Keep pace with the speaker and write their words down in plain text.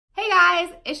Hey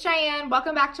guys, it's Cheyenne.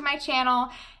 Welcome back to my channel.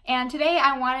 And today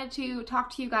I wanted to talk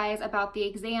to you guys about the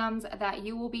exams that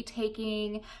you will be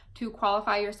taking to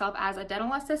qualify yourself as a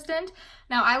dental assistant.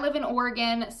 Now, I live in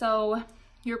Oregon, so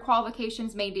your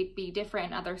qualifications may be different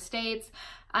in other states.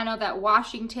 I know that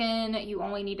Washington, you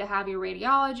only need to have your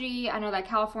radiology. I know that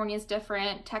California is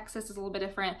different. Texas is a little bit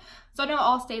different. So I know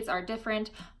all states are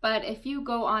different, but if you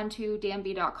go on to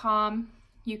DANB.com,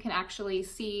 you can actually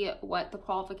see what the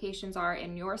qualifications are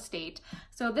in your state.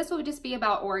 So this will just be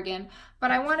about Oregon,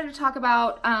 but I wanted to talk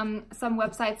about some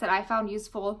websites that I found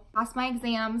useful, pass my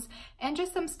exams, and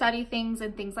just some study things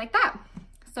and things like that.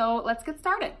 So let's get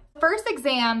started. The first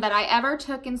exam that I ever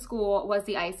took in school was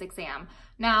the ICE exam.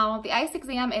 Now, the ICE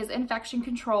exam is infection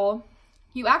control.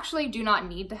 You actually do not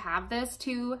need to have this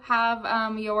to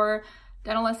have your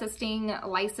dental assisting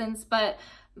license, but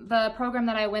the program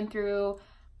that I went through,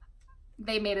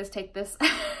 they made us take this,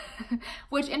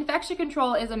 which infection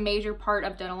control is a major part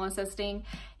of dental assisting,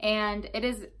 and it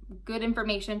is good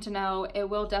information to know. It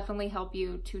will definitely help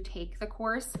you to take the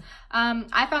course.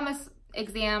 I found this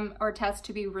exam or test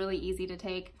to be really easy to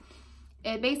take.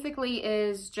 It basically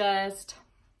is just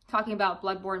talking about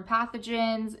bloodborne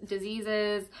pathogens,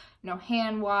 diseases,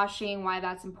 hand washing, why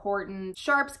that's important,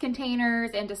 sharps containers,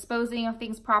 and disposing of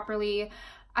things properly.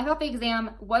 I thought the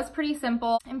exam was pretty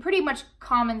simple and pretty much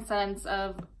common sense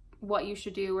of what you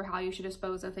should do or how you should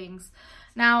dispose of things.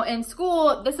 Now in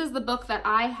school, this is the book that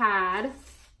I had.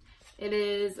 It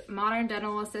is Modern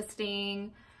Dental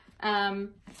Assisting.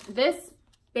 This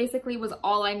basically was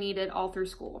all I needed all through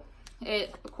school.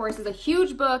 It, of course, is a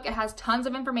huge book. It has tons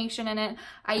of information in it.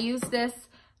 I used this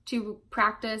to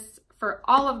practice for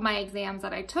all of my exams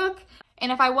that I took. And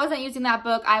if I wasn't using that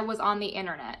book, I was on the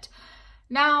internet.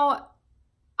 Now,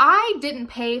 I didn't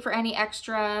pay for any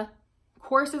extra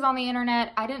courses on the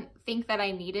internet. I didn't think that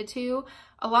I needed to.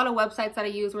 A lot of websites that I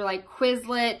use were like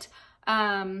Quizlet.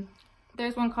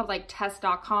 There's one called like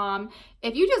test.com.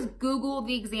 If you just Google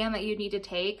the exam that you need to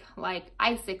take, like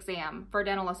ICE exam for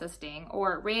dental assisting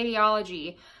or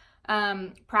radiology,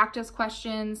 practice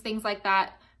questions, things like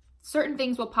that, certain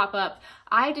things will pop up.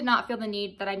 I did not feel the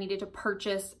need that I needed to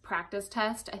purchase practice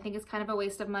test. I think it's kind of a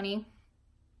waste of money.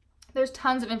 There's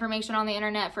tons of information on the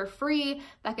internet for free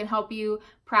that can help you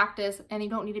practice, and you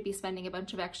don't need to be spending a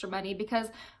bunch of extra money because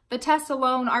the tests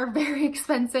alone are very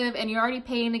expensive and you're already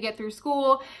paying to get through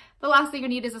school. The last thing you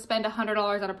need is to spend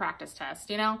 $100 on a practice test,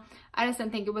 I just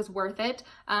didn't think it was worth it.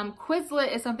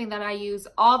 Quizlet is something that I use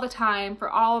all the time for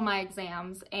all of my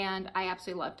exams, and I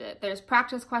absolutely loved it. There's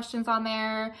practice questions on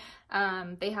there.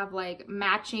 They have like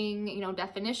matching,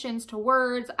 definitions to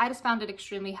words. I just found it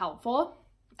extremely helpful.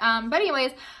 But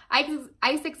anyways,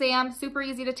 ICE exam, super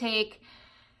easy to take.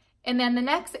 And then the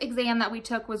next exam that we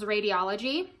took was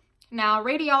radiology. Now,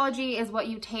 radiology is what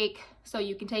you take so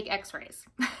you can take x-rays.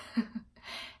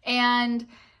 And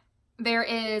there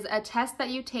is a test that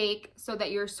you take so that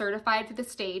you're certified for the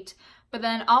state. But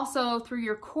then also through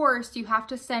your course, you have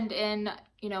to send in,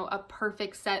 a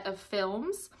perfect set of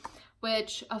films,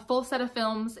 which a full set of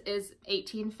films is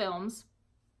 18 films.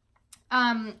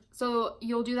 So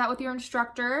you'll do that with your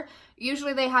instructor.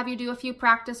 Usually they have you do a few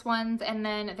practice ones, and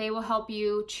then they will help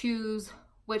you choose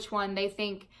which one they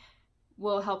think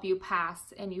will help you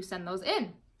pass, and you send those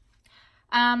in.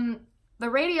 The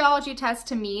radiology test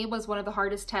to me was one of the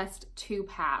hardest tests to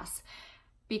pass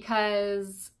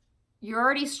because you're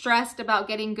already stressed about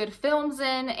getting good films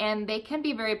in, and they can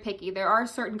be very picky. There are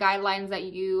certain guidelines that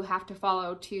you have to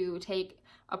follow to take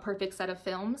a perfect set of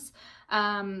films.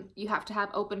 You have to have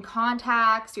open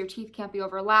contacts, your teeth can't be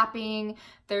overlapping.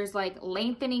 There's like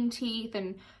lengthening teeth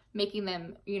and making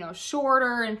them,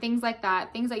 shorter and things like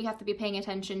that, things that you have to be paying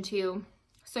attention to.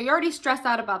 So you're already stressed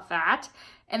out about that.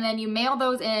 And then you mail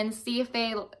those in, see if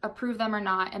they approve them or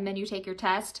not, and then you take your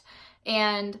test.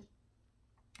 And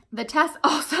the test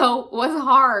also was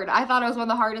hard. I thought it was one of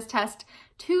the hardest tests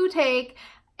to take.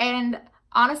 And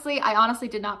honestly, I honestly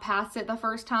did not pass it the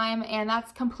first time, and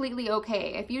that's completely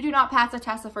okay. If you do not pass a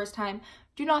test the first time,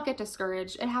 do not get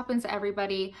discouraged. It happens to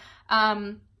everybody.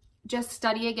 Just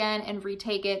study again and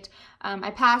retake it. I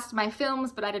passed my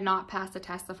films, but I did not pass the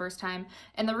test the first time.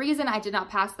 And the reason I did not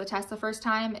pass the test the first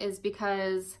time is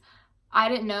because I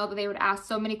didn't know that they would ask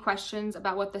so many questions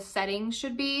about what the settings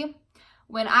should be.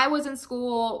 When I was in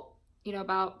school,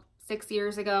 about 6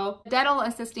 years ago, the dental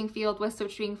assisting field was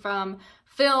switching from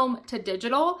film to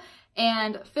digital,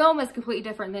 and film is completely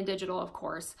different than digital, of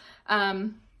course.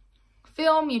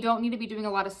 Film, you don't need to be doing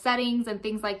a lot of settings and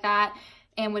things like that.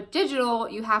 And with digital,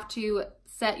 you have to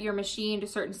set your machine to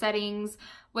certain settings,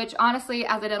 which honestly,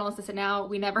 as a dental assistant now,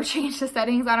 we never change the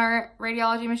settings on our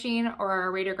radiology machine or our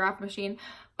radiograph machine.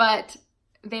 But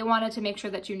they wanted to make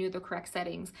sure that you knew the correct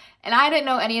settings. And I didn't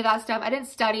know any of that stuff. I didn't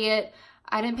study it.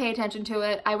 I didn't pay attention to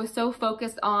it. I was so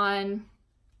focused on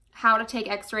how to take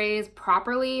x-rays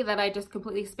properly that I just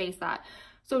completely spaced that.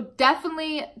 So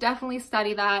definitely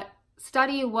study that.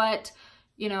 Study what,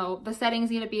 you know, the settings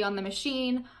need to be on the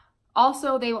machine.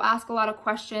 Also, they will ask a lot of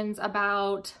questions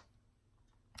about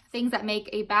things that make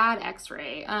a bad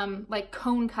x-ray, like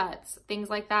cone cuts, things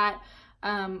like that.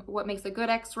 What makes a good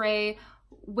x-ray,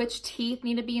 which teeth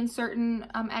need to be in certain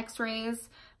x-rays.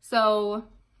 So,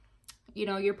 you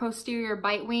know, your posterior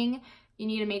bite wing, you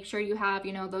need to make sure you have,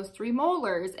 you know, those 3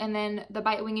 molars. And then the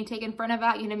bite wing you take in front of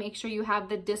that, you need to make sure you have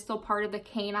the distal part of the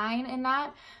canine in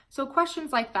that. So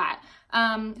questions like that.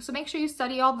 So make sure you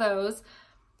study all those.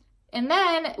 And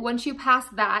then once you pass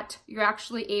that, you're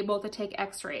actually able to take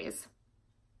x-rays.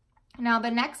 Now,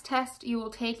 the next test you will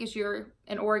take is your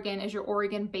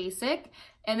Oregon Basic.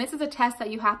 And this is a test that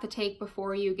you have to take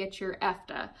before you get your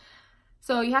EFTA.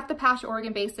 So you have to pass your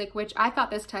Oregon Basic, which I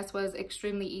thought this test was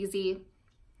extremely easy.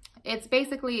 It's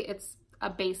a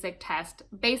basic test,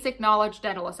 basic knowledge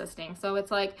dental assisting. So it's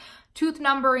like tooth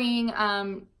numbering,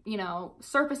 you know,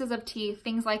 surfaces of teeth,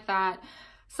 things like that.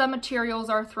 Some materials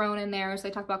are thrown in there. So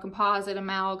they talk about composite,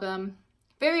 amalgam,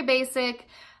 very basic,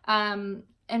 and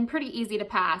pretty easy to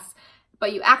pass,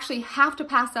 but you actually have to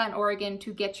pass that in Oregon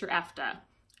to get your EFTA.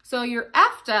 So your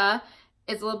EFTA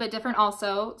is a little bit different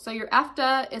also. So your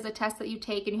EFTA is a test that you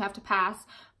take and you have to pass,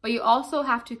 but you also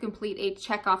have to complete a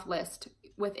checkoff list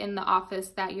within the office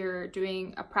that you're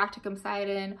doing a practicum site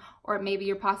in, or maybe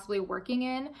you're possibly working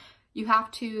in. You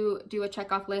have to do a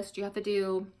checkoff list. You have to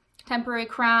do temporary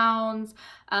crowns,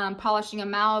 polishing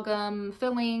amalgam,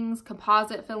 fillings,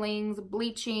 composite fillings,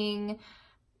 bleaching,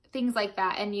 things like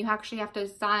that. And you actually have to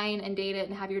sign and date it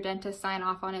and have your dentist sign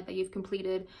off on it that you've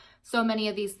completed so many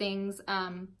of these things,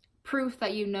 proof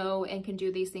that you know and can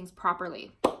do these things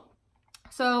properly.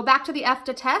 So back to the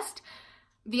EFTA test.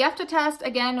 The EFTA test,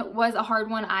 again, was a hard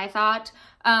one, I thought.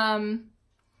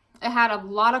 It had a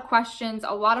lot of questions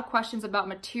about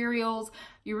materials.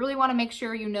 You really want to make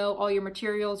sure you know all your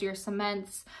materials, your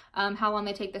cements, how long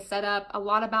they take to set up. A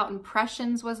lot about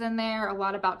impressions was in there, a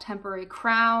lot about temporary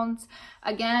crowns.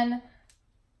 Again,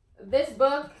 this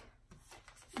book,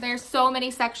 there's so many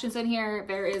sections in here.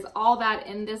 There is all that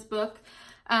in this book.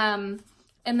 And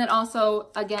then also,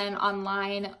 again,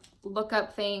 online, look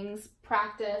up things,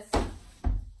 practice.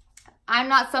 I'm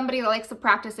not somebody that likes to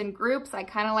practice in groups. I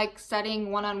kind of like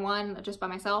studying one-on-one, just by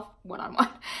myself,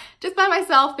 just by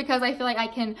myself, because I feel like I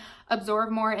can absorb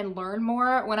more and learn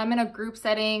more. When I'm in a group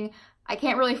setting, I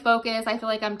can't really focus. I feel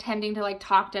like I'm tending to like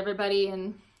talk to everybody.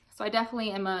 And so I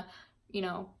definitely am you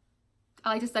know, I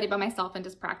like to study by myself and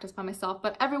just practice by myself,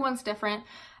 but everyone's different.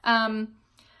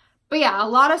 But yeah, a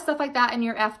lot of stuff like that in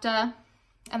your EFTA.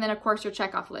 And then of course your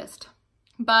checkoff list.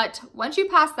 But once you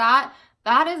pass that,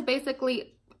 that is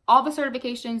basically all the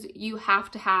certifications you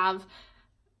have to have.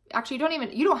 Actually,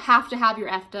 you don't have to have your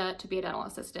EFTA to be a dental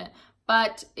assistant,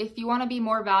 but if you want to be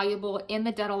more valuable in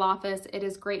the dental office, it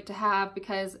is great to have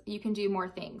because you can do more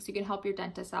things. You can help your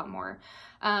dentist out more.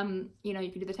 You know,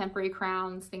 you can do the temporary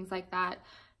crowns, things like that,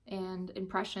 and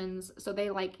impressions. So they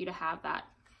like you to have that.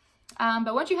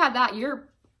 But once you have that, you're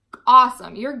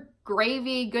awesome. You're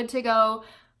gravy, good to go.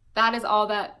 That is all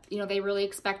that, you know, they really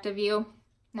expect of you.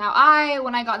 Now,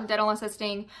 when I got into dental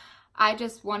assisting, I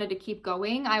just wanted to keep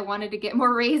going. I wanted to get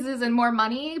more raises and more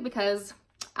money because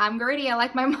I'm greedy. I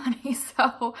like my money.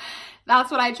 So that's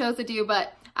what I chose to do.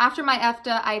 But after my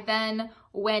EFTA, I then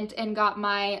went and got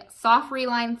my soft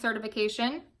reline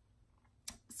certification.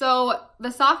 So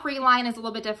the soft reline is a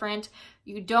little bit different.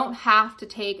 You don't have to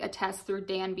take a test through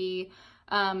DANB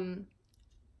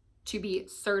to be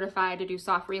certified to do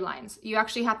soft relines. You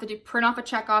actually have to print off a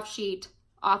checkoff sheet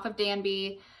off of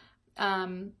DANB,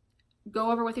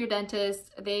 go over with your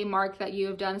dentist. They mark that you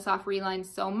have done soft relines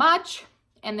so much,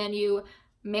 and then you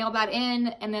mail that in,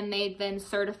 and then they then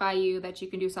certify you that you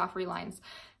can do soft relines.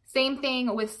 Same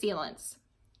thing with sealants.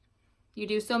 You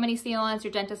do so many sealants,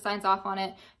 your dentist signs off on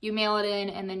it, you mail it in,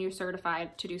 and then you're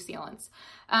certified to do sealants.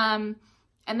 And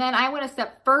then I went a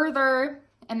step further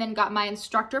and then got my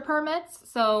instructor permits.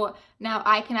 So now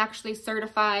I can actually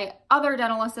certify other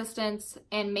dental assistants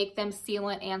and make them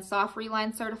sealant and soft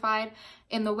reline certified.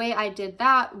 And the way I did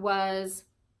that was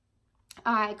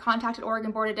I contacted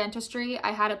Oregon Board of Dentistry.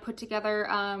 I had to put together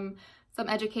some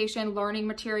education learning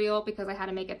material because I had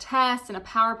to make a test and a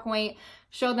PowerPoint,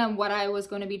 show them what I was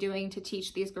going to be doing to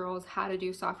teach these girls how to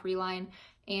do soft reline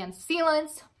and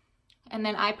sealants. And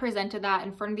then I presented that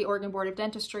in front of the Oregon Board of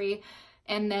Dentistry,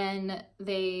 and then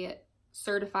they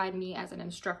certified me as an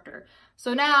instructor.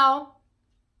 So now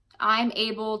I'm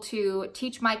able to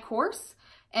teach my course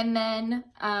And then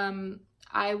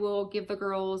I will give the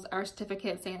girls our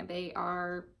certificate saying that they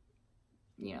are,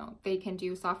 you know, they can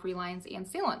do soft relines and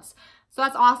sealants. So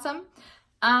that's awesome.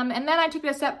 And then I took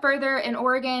it a step further. In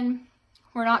Oregon,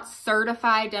 we're not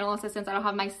certified dental assistants. I don't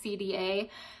have my CDA.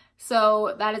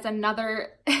 So that is another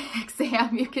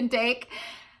exam you can take.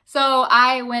 So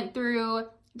I went through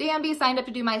DANB, signed up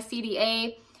to do my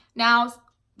CDA. Now,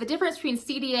 the difference between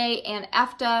CDA and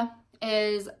EFTA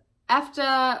is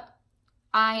EFTA,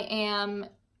 I am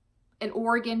an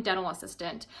Oregon dental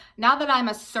assistant. Now that I'm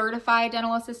a certified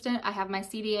dental assistant, I have my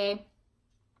CDA,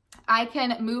 I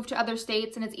can move to other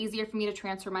states and it's easier for me to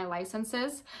transfer my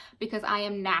licenses because I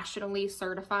am nationally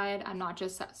certified. I'm not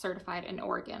just certified in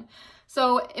Oregon.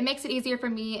 So it makes it easier for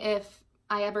me if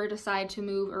I ever decide to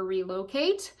move or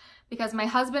relocate, because my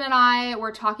husband and I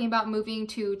were talking about moving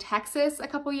to Texas a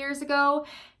couple years ago,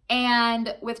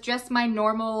 and with just my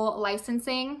normal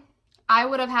licensing, I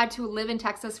would have had to live in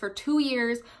Texas for 2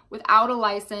 years without a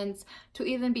license to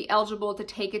even be eligible to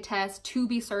take a test, to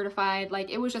be certified. Like,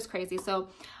 it was just crazy. So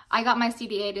I got my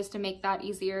CDA just to make that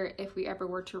easier if we ever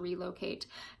were to relocate.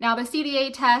 Now, the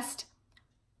CDA test,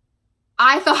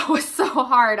 I thought was so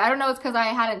hard. I don't know, it's because I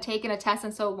hadn't taken a test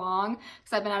in so long,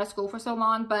 because I've been out of school for so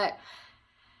long, but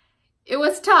it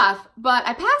was tough. But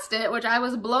I passed it, which I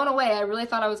was blown away. I really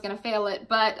thought I was going to fail it.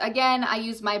 But again, I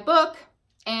used my book,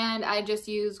 and I just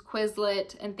use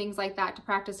Quizlet and things like that to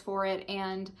practice for it.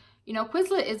 And, you know,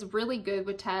 Quizlet is really good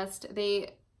with tests.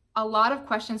 A lot of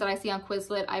questions that I see on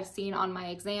Quizlet, I've seen on my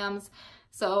exams.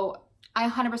 So I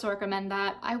 100% recommend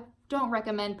that. I don't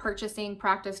recommend purchasing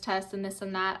practice tests and this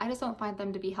and that. I just don't find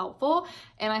them to be helpful.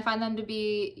 And I find them to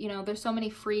be, you know, there's so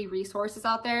many free resources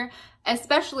out there,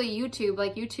 especially YouTube.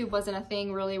 Like, YouTube wasn't a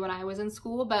thing really when I was in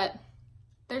school, but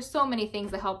there's so many things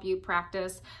that help you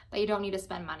practice that you don't need to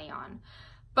spend money on.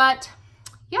 But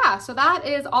yeah, so that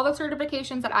is all the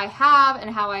certifications that I have and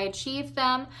how I achieved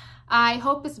them. I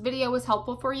hope this video was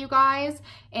helpful for you guys.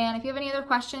 And if you have any other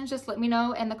questions, just let me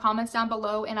know in the comments down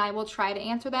below and I will try to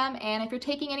answer them. And if you're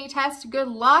taking any tests, good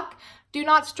luck. Do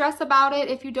not stress about it.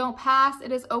 If you don't pass,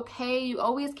 it is okay. You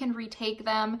always can retake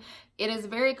them. It is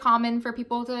very common for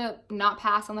people to not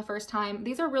pass on the first time.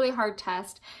 These are really hard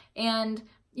tests, and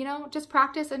you know, just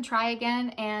practice and try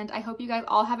again. And I hope you guys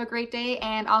all have a great day,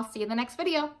 and I'll see you in the next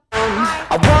video. Bye.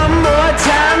 One more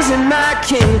times and I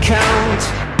can count.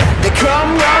 They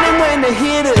come running when they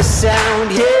hear the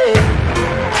sound, yeah.